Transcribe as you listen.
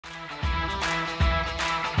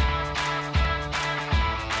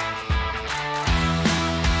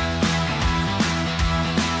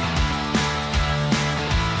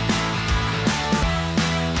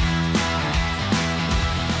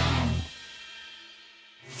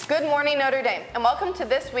Good morning, Notre Dame, and welcome to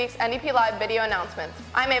this week's NDP Live video announcements.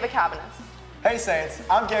 I'm Ava Cavanis. Hey Saints,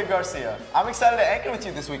 I'm Gabe Garcia. I'm excited to anchor with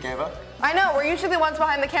you this week, Ava. I know, we're usually the ones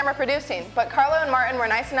behind the camera producing, but Carlo and Martin were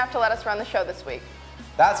nice enough to let us run the show this week.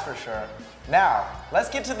 That's for sure. Now, let's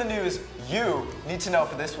get to the news you need to know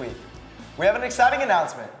for this week. We have an exciting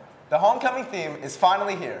announcement. The homecoming theme is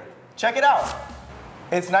finally here. Check it out.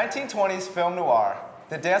 It's 1920s film noir.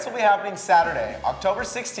 The dance will be happening Saturday, October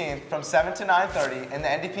 16th from 7 to 9:30 in the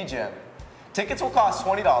NDP gym. Tickets will cost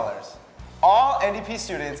 $20. All NDP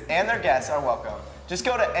students and their guests are welcome. Just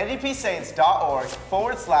go to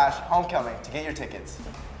ndpsaints.org/homecoming to get your tickets.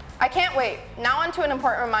 I can't wait. Now on to an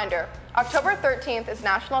important reminder. October 13th is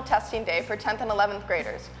National Testing Day for 10th and 11th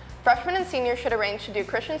graders. Freshmen and seniors should arrange to do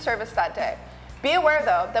Christian service that day. Be aware,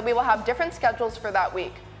 though, that we will have different schedules for that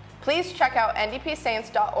week. Please check out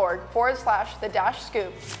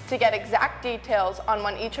ndpsaints.org/the-scoop to get exact details on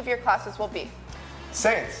when each of your classes will be.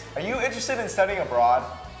 Saints, are you interested in studying abroad?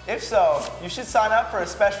 If so, you should sign up for a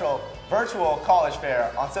special virtual college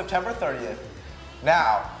fair on September 30th.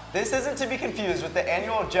 Now, this isn't to be confused with the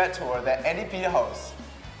annual jet tour that NDP hosts.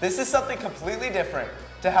 This is something completely different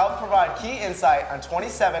to help provide key insight on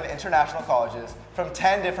 27 international colleges from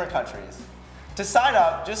 10 different countries. To sign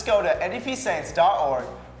up, just go to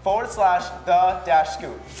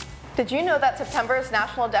ndpsaints.org/the-scoop. Did you know that September is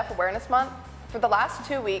National Deaf Awareness Month? For the last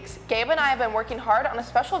 2 weeks, Gabe and I have been working hard on a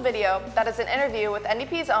special video that is an interview with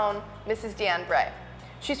NDP's own Mrs. Deanne Bray.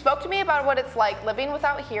 She spoke to me about what it's like living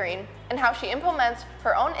without hearing and how she implements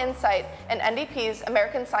her own insight in NDP's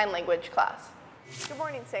American Sign Language class. Good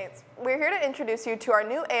morning, Saints. We're here to introduce you to our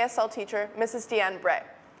new ASL teacher, Mrs. Deanne Bray.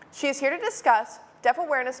 She is here to discuss Deaf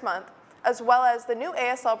Awareness Month, as well as the new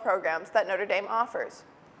ASL programs that Notre Dame offers.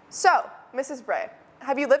 So, Mrs. Bray,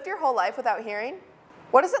 have you lived your whole life without hearing?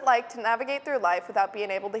 What is it like to navigate through life without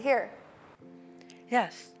being able to hear?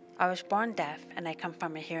 Yes, I was born deaf and I come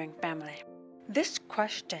from a hearing family. This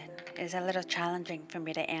question is a little challenging for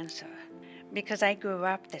me to answer because I grew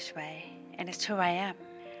up this way and it's who I am.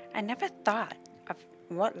 I never thought of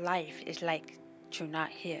what life is like to not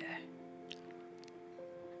hear.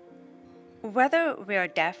 Whether we are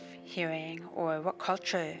deaf, hearing, or what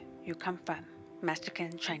culture you come from,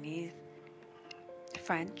 Mexican, Chinese,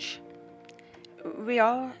 French, we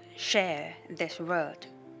all share this world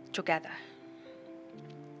together.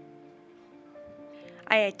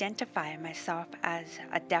 I identify myself as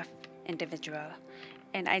a deaf individual,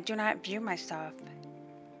 and I do not view myself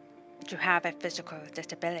to have a physical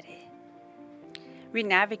disability. We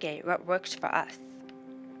navigate what works for us.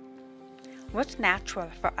 What's natural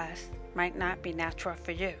for us might not be natural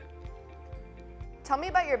for you. Tell me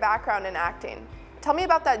about your background in acting. Tell me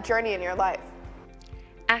about that journey in your life.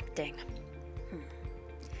 Acting.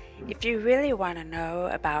 If you really want to know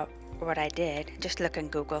about what I did, just look in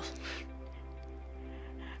Google.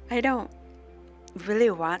 I don't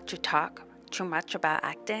really want to talk too much about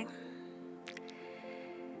acting.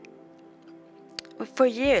 For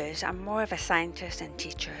years, I'm more of a scientist and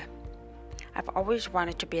teacher. I've always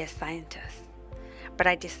wanted to be a scientist, but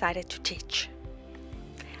I decided to teach.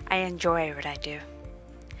 I enjoy what I do.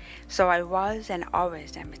 So I was and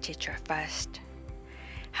always am a teacher first.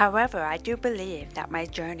 However, I do believe that my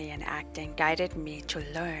journey in acting guided me to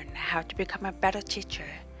learn how to become a better teacher.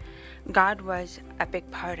 God was a big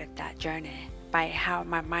part of that journey by how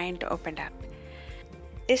my mind opened up.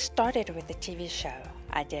 It started with a TV show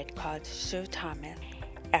I did called Sue Thomas,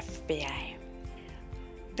 FBI.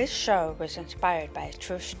 This show was inspired by a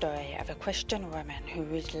true story of a Christian woman who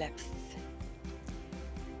reads lips.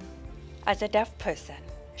 As a deaf person,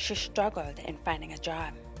 she struggled in finding a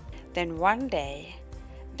job. Then one day,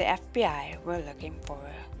 the FBI were looking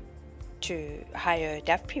to hire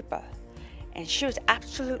deaf people, and she was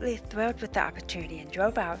absolutely thrilled with the opportunity and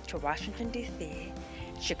drove out to Washington, D.C.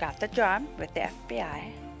 She got the job with the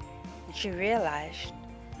FBI, and she realized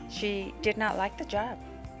she did not like the job.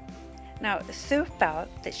 Now, Sue felt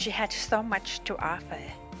that she had so much to offer.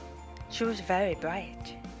 She was very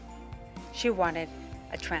bright. She wanted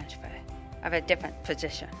a transfer of a different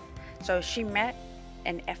position, so she met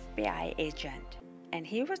an FBI agent, and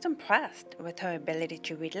he was impressed with her ability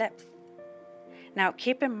to read lips. Now,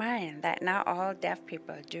 keep in mind that not all deaf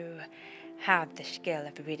people do have the skill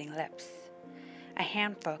of reading lips. A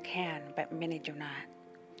handful can, but many do not.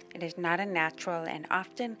 It is not a natural, and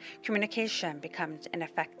often communication becomes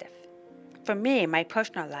ineffective. For me, my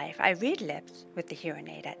personal life, I read lips with the hearing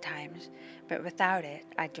aid at times, but without it,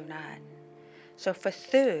 I do not. So for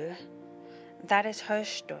Sue, that is her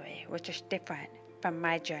story, which is different from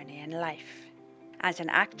my journey in life. As an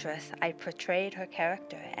actress, I portrayed her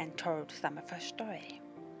character and told some of her story.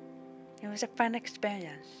 It was a fun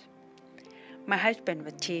experience. My husband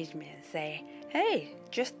would tease me and say, "Hey,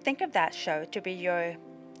 just think of that show to be your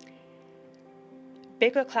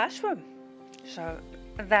bigger classroom." So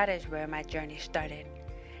that is where my journey started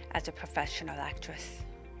as a professional actress.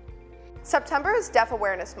 September is Deaf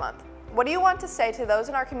Awareness Month. What do you want to say to those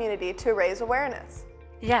in our community to raise awareness?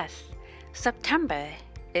 Yes, September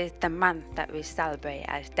is the month that we celebrate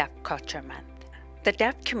as Deaf Culture Month. The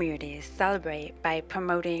deaf communities celebrate by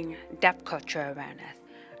promoting deaf culture awareness.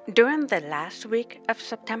 During the last week of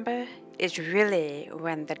September is really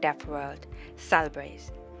when the deaf world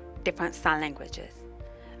celebrates different sign languages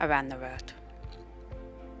around the world.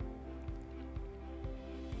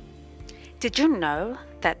 Did you know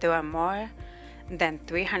that there are more than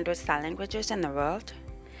 300 sign languages in the world?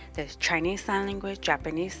 There's Chinese Sign Language,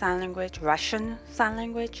 Japanese Sign Language, Russian Sign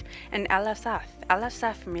Language, and LSF.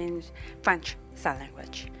 LSF means French Sign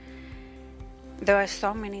Language. There are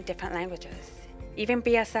so many different languages, even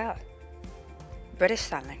BSL, British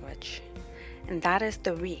Sign Language. And that is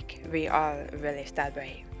the week we all really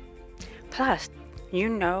celebrate. Plus, you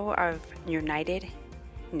know of United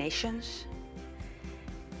Nations?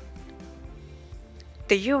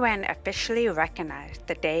 The UN officially recognized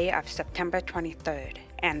the day of September 23rd,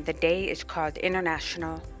 and the day is called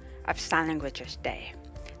International of Sign Languages Day.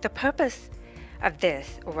 The purpose of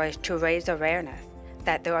this was to raise awareness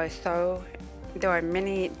that there are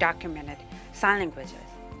many documented sign languages.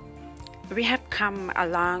 We have come a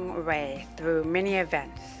long way through many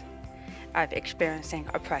events of experiencing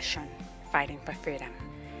oppression, fighting for freedom.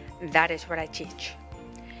 That is what I teach.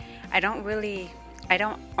 I don't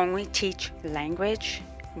only teach language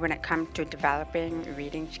when it comes to developing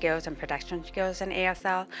reading skills and production skills in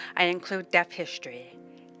ASL. I include deaf history,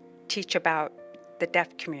 teach about the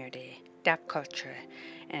deaf community, deaf culture,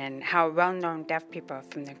 and how well-known deaf people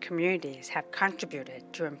from the communities have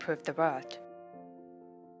contributed to improve the world.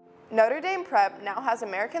 Notre Dame Prep now has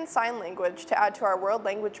American Sign Language to add to our World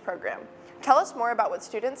Language program. Tell us more about what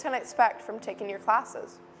students can expect from taking your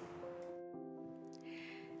classes.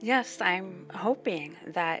 Yes, I'm hoping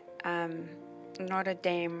that Notre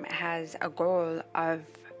Dame has a goal of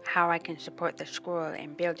how I can support the school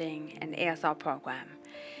in building an ASL program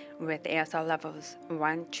with ASL levels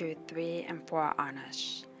 1, 2, 3, and 4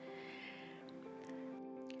 honors.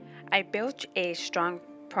 I built a strong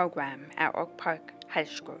program at Oak Park High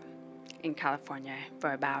School in California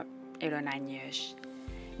for about 8 or 9 years.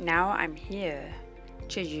 Now I'm here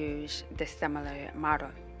to use the similar model.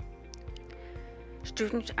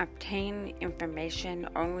 Students obtain information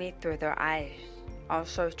only through their eyes,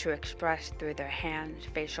 also to express through their hands,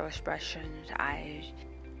 facial expressions, eyes.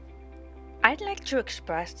 I'd like to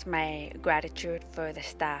express my gratitude for the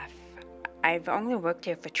staff. I've only worked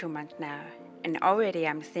here for 2 months now, and already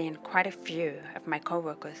I'm seeing quite a few of my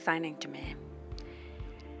coworkers signing to me.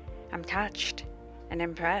 I'm touched and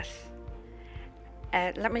impressed.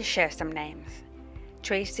 Let me share some names.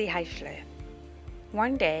 Tracy Heisler.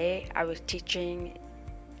 One day I was teaching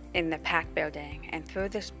in the PAC building, and through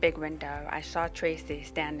this big window I saw Tracy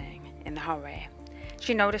standing in the hallway.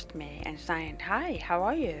 She noticed me and signed, "Hi, how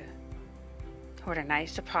are you?" What a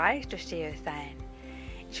nice surprise to see her sign.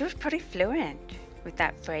 She was pretty fluent with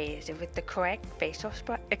that phrase and with the correct facial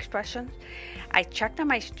expressions. I checked on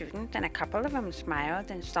my students, and a couple of them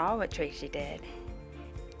smiled and saw what Tracy did.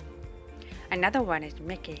 Another one is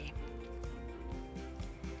Mickey.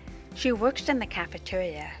 She works in the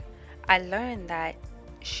cafeteria. I learned that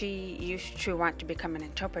she used to want to become an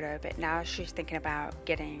interpreter, but now she's thinking about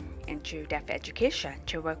getting into deaf education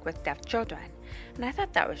to work with deaf children. And I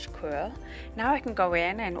thought that was cool. Now I can go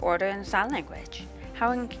in and order in sign language.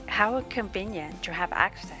 How convenient to have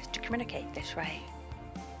access to communicate this way.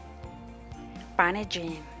 Bonnie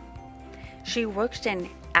Jean. She works in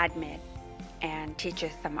admin and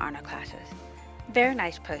teaches some honor classes. Very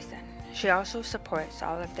nice person. She also supports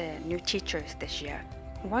all of the new teachers this year.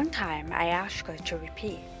 One time I asked her to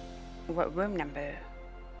repeat what room number,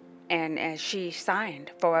 and she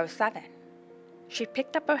signed 407. She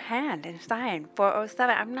picked up her hand and signed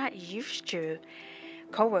 407. I'm not used to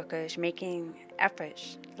coworkers making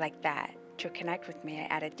efforts like that to connect with me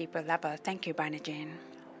at a deeper level. Thank you, Bonnie Jean.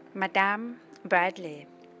 Madame Bradley,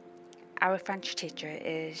 our French teacher,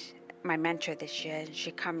 is my mentor this year, and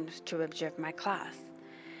she comes to observe my class.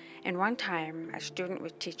 And one time, a student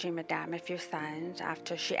was teaching Madame a few signs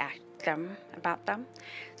after she asked them about them.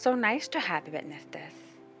 So nice to have witnessed this.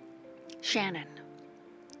 Shannon.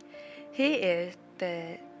 He is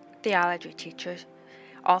the theology teacher,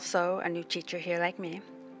 also a new teacher here like me.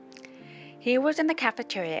 He was in the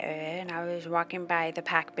cafeteria area, and I was walking by the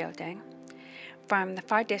PAC building. From the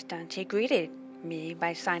far distance, he greeted me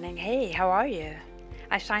by signing, "Hey, how are you?"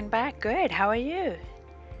 I signed back, "Good, how are you?"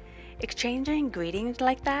 Exchanging greetings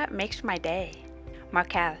like that makes my day.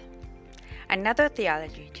 Markel, another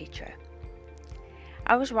theology teacher.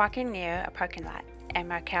 I was walking near a parking lot and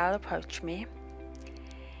Markel approached me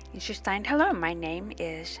and she signed, "Hello, my name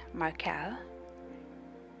is Markel.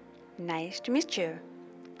 Nice to meet you."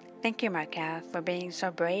 Thank you, Markel, for being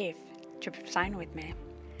so brave to sign with me.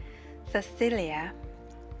 Cecilia,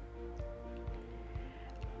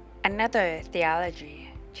 another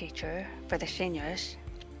theology teacher for the seniors.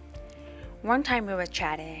 One time we were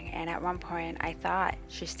chatting and at one point I thought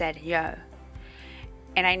she said "yo."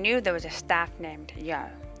 And I knew there was a staff named Yo.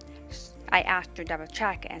 I asked to double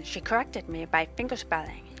check and she corrected me by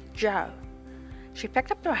fingerspelling Joe. She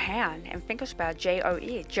picked up her hand and fingerspelled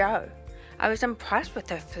J-O-E, Joe. I was impressed with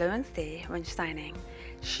her fluency when signing.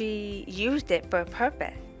 She used it for a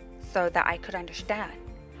purpose so that I could understand.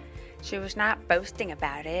 She was not boasting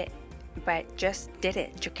about it, but just did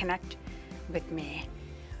it to connect with me,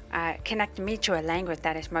 connect me to a language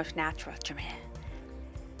that is most natural to me.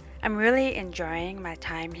 I'm really enjoying my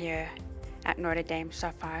time here at Notre Dame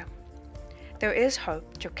so far. There is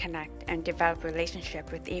hope to connect and develop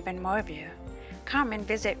relationship with even more of you. Come and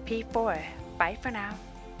visit P4. Bye for now.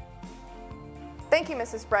 Thank you,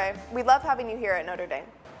 Mrs. Bray. We love having you here at Notre Dame.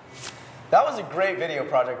 That was a great video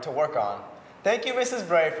project to work on. Thank you, Mrs.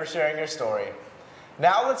 Bray, for sharing your story.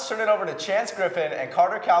 Now let's turn it over to Chance Griffin and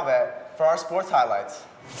Carter Calvett for our sports highlights.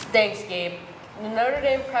 Thanks, Gabe. The Notre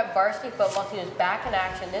Dame Prep varsity football team is back in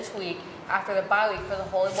action this week after the bye week for the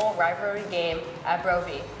Holy Bowl rivalry game at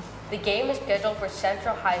Brovie. The game is scheduled for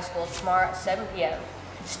Central High School tomorrow at 7 p.m.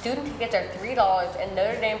 Student tickets are $3 and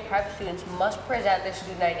Notre Dame Prep students must present their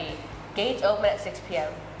student ID. Gates open at 6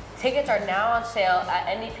 p.m. Tickets are now on sale at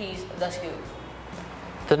NDP's The Scoop.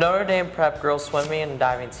 The Notre Dame Prep girls swimming and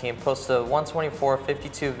diving team posted a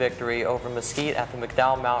 124-52 victory over Mesquite at the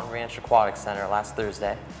McDowell Mountain Ranch Aquatic Center last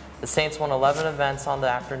Thursday. The Saints won 11 events on the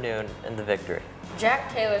afternoon in the victory.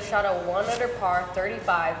 Jack Taylor shot a 1 under par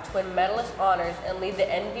 35 to win medalist honors and lead the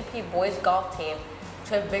NDP boys golf team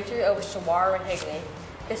to a victory over Saguaro and Higley.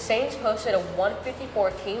 The Saints posted a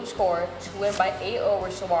 154 team score to win by 8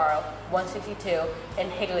 over Saguaro, 162,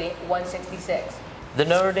 and Higley, 166. The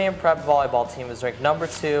Notre Dame Prep volleyball team is ranked number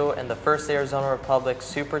 2 in the First Arizona Republic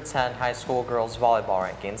Super 10 high school girls volleyball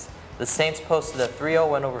rankings. The Saints posted a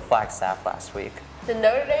 3-0 win over Flagstaff last week. The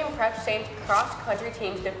Notre Dame Prep Saints cross-country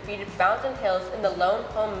teams defeated Fountain Hills in the lone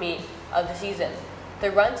home meet of the season.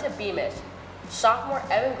 The run to Bemis. Sophomore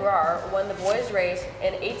Evan Grar won the boys' race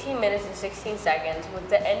in 18 minutes and 16 seconds with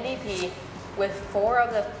the NDP with 4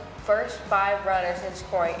 of the first 5 runners in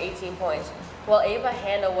scoring 18 points, while Ava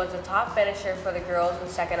Handel was the top finisher for the girls and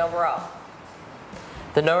second overall.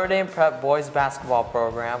 The Notre Dame Prep boys basketball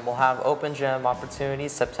program will have open gym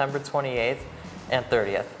opportunities September 28th and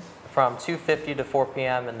 30th from 2:50 to 4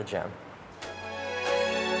 p.m. in the gym.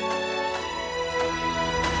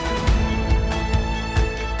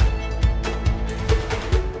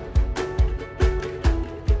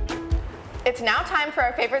 It's now time for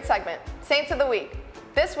our favorite segment, Saints of the Week.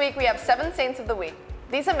 This week we have 7 Saints of the Week.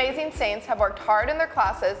 These amazing Saints have worked hard in their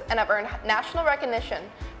classes and have earned national recognition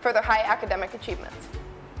for their high academic achievements.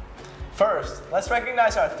 First, let's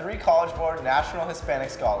recognize our 3 College Board National Hispanic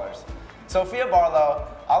Scholars, Sofia Barlow,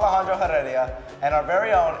 Alejandro Heredia, and our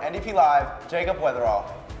very own NDP Live, Jacob Weatherall.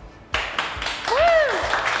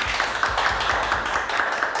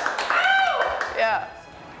 Yeah.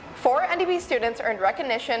 4 NDP students earned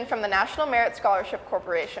recognition from the National Merit Scholarship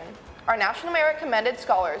Corporation. Our National Merit Commended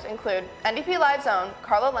Scholars include NDP Live's own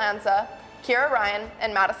Carla Lanza, Kira Ryan,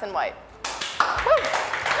 and Madison White.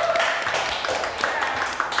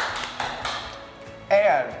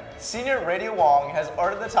 And senior Radia Wong has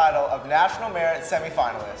earned the title of National Merit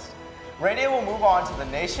Semifinalist. Radia will move on to the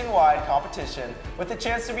nationwide competition with the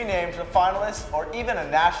chance to be named a finalist or even a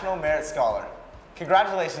National Merit Scholar.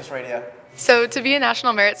 Congratulations, Radia. So to be a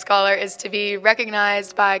National Merit Scholar is to be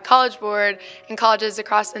recognized by College Board and colleges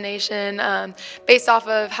across the nation based off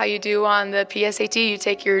of how you do on the PSAT you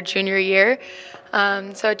take your junior year.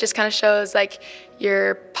 So it just kind of shows like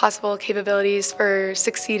your possible capabilities for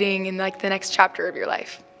succeeding in like the next chapter of your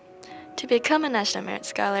life. To become a National Merit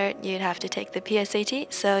Scholar, you'd have to take the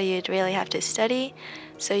PSAT, so you'd really have to study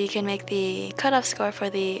so you can make the cutoff score for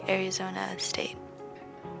the Arizona State.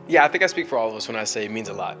 Yeah, I think I speak for all of us when I say it means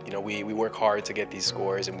a lot. You know, we work hard to get these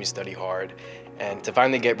scores and we study hard. And to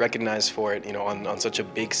finally get recognized for it, you know, on such a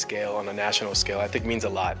big scale, on a national scale, I think means a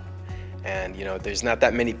lot. And, you know, there's not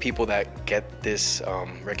that many people that get this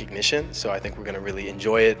recognition. So I think we're going to really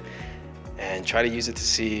enjoy it and try to use it to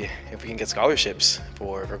see if we can get scholarships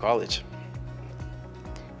for college.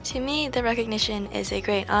 To me, the recognition is a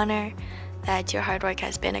great honor that your hard work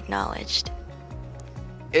has been acknowledged.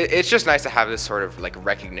 It's just nice to have this sort of like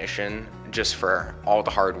recognition just for all the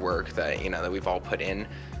hard work that that we've all put in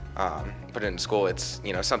school. It's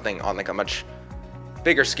something on like a much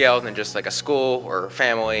bigger scale than just like a school or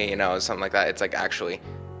family, something like that. It's like actually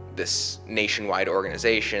this nationwide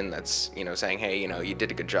organization that's saying, hey, you did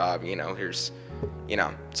a good job, here's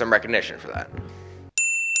some recognition for that.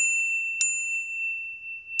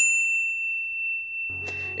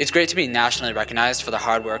 It's great to be nationally recognized for the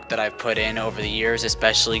hard work that I've put in over the years,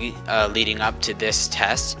 especially leading up to this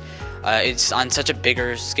test. It's on such a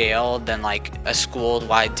bigger scale than like a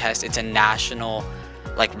school-wide test. It's a national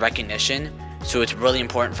recognition, so it's really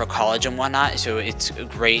important for college and whatnot, so it's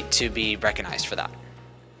great to be recognized for that.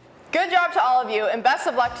 Good job to all of you, and best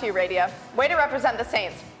of luck to you, Radia. Way to represent the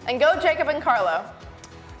Saints. And go Jacob and Carlo.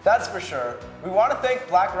 That's for sure. We want to thank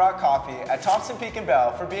Black Rock Coffee at Thompson Peak and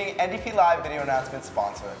Bell for being NDP Live video announcement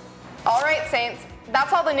sponsor. All right, Saints,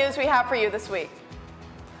 that's all the news we have for you this week.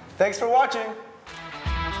 Thanks for watching.